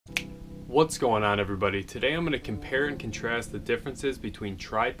What's going on, everybody? Today I'm going to compare and contrast the differences between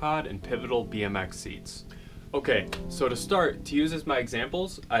tripod and pivotal BMX seats. Okay, so to start, to use as my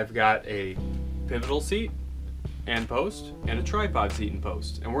examples, I've got a pivotal seat and post and a tripod seat and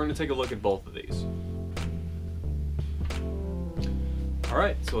post, and we're going to take a look at both of these.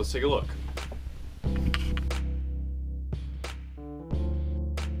 Alright, so let's take a look.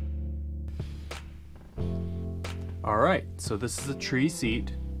 Alright, so this is a tree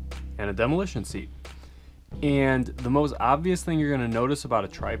seat and a demolition seat. And the most obvious thing you're going to notice about a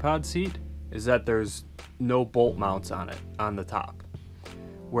tripod seat is that there's no bolt mounts on it, on the top.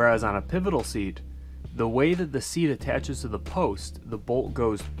 Whereas on a pivotal seat, the way that the seat attaches to the post, the bolt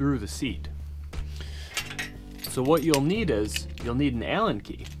goes through the seat. So what you'll need is, you'll need an Allen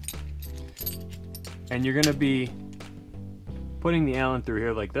key. And you're going to be putting the Allen through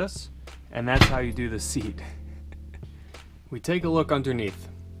here like this, and that's how you do the seat. We take a look underneath.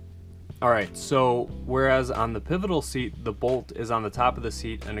 Alright, so whereas on the pivotal seat, the bolt is on the top of the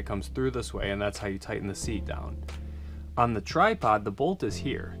seat and it comes through this way, and that's how you tighten the seat down. On the tripod, the bolt is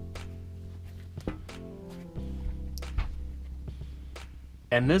here.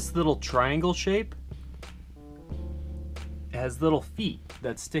 And this little triangle shape has little feet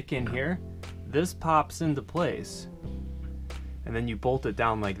that stick in here. This pops into place, and then you bolt it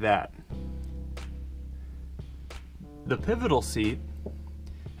down like that. The pivotal seat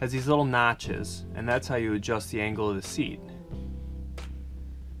has these little notches, and that's how you adjust the angle of the seat.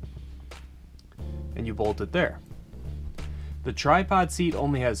 And you bolt it there. The tripod seat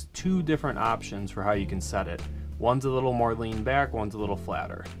only has two different options for how you can set it. One's a little more lean back, one's a little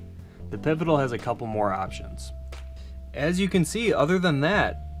flatter. The pivotal has a couple more options. As you can see, other than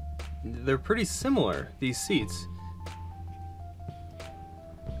that, they're pretty similar, these seats.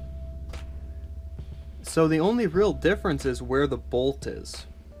 So the only real difference is where the bolt is.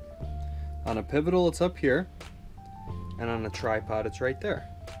 On a pivotal, it's up here, and on a tripod, it's right there.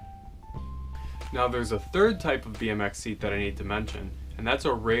 Now there's a third type of BMX seat that I need to mention, and that's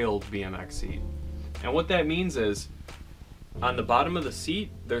a railed BMX seat. And what that means is, on the bottom of the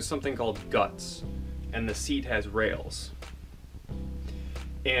seat, there's something called guts, and the seat has rails.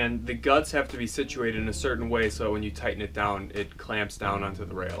 And the guts have to be situated in a certain way so when you tighten it down, it clamps down onto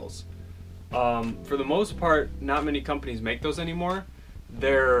the rails. For the most part, not many companies make those anymore.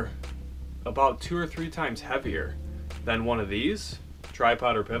 They're about 2 or 3 times heavier than one of these,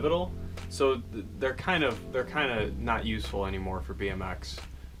 tripod or pivotal. So they're kind of not useful anymore for BMX,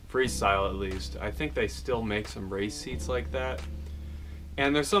 freestyle at least. I think they still make some race seats like that.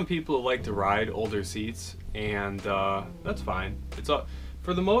 And there's some people who like to ride older seats, and that's fine.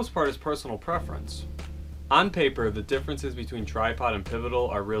 For the most part, it's personal preference. On paper, the differences between tripod and pivotal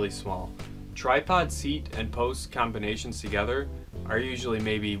are really small. Tripod seat and post combinations together are usually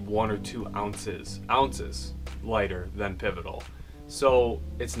maybe 1 or 2 ounces lighter than pivotal, so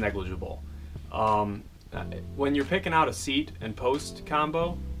it's negligible. When you're picking out a seat and post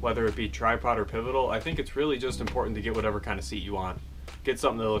combo, whether it be tripod or pivotal, I think it's really just important to get whatever kind of seat you want. Get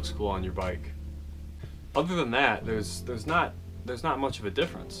something that looks cool on your bike. Other than that, there's not much of a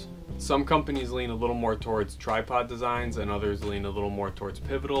difference. Some companies lean a little more towards tripod designs and others lean a little more towards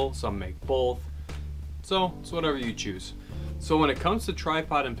pivotal. Some make both. So it's whatever you choose. So when it comes to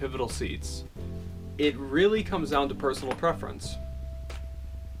tripod and pivotal seats, it really comes down to personal preference.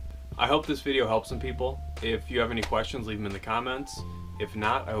 I hope this video helps some people. If you have any questions, leave them in the comments. If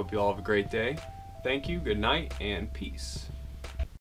not, I hope you all have a great day. Thank you, good night, and peace.